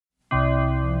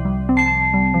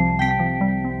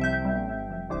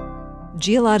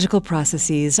Geological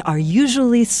processes are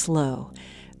usually slow,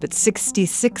 but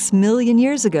 66 million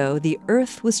years ago, the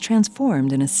Earth was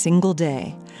transformed in a single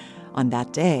day. On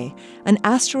that day, an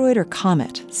asteroid or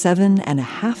comet,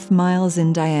 7.5 miles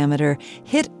in diameter,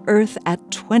 hit Earth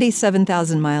at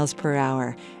 27,000 miles per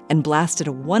hour and blasted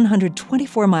a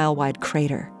 124-mile-wide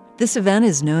crater. This event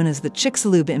is known as the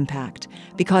Chicxulub impact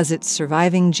because its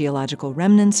surviving geological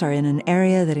remnants are in an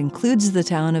area that includes the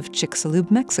town of Chicxulub,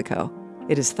 Mexico.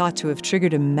 It is thought to have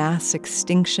triggered a mass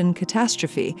extinction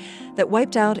catastrophe that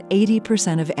wiped out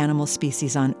 80% of animal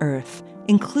species on Earth,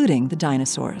 including the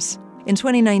dinosaurs. In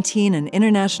 2019, an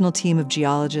international team of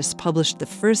geologists published the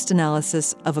first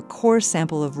analysis of a core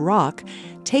sample of rock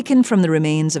taken from the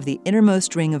remains of the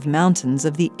innermost ring of mountains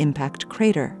of the impact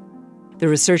crater. The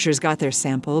researchers got their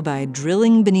sample by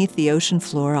drilling beneath the ocean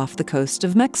floor off the coast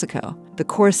of Mexico. The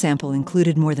core sample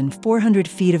included more than 400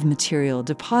 feet of material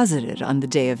deposited on the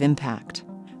day of impact.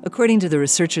 According to the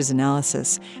researchers'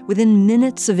 analysis, within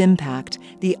minutes of impact,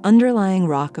 the underlying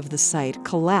rock of the site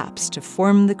collapsed to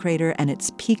form the crater and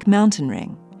its peak mountain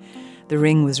ring. The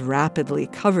ring was rapidly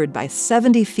covered by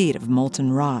 70 feet of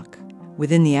molten rock.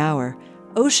 Within the hour,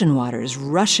 ocean waters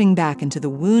rushing back into the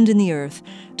wound in the earth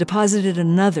deposited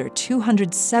another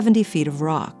 270 feet of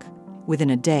rock. Within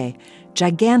a day,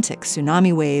 gigantic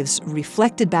tsunami waves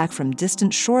reflected back from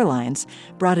distant shorelines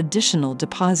brought additional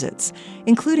deposits,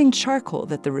 including charcoal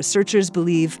that the researchers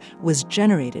believe was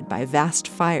generated by vast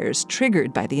fires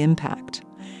triggered by the impact.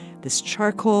 This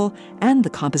charcoal and the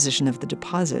composition of the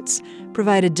deposits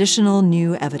provide additional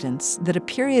new evidence that a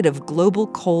period of global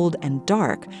cold and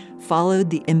dark followed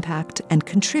the impact and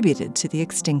contributed to the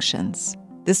extinctions.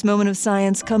 This moment of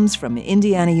science comes from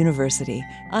Indiana University.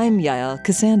 I'm Yael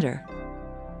Cassander.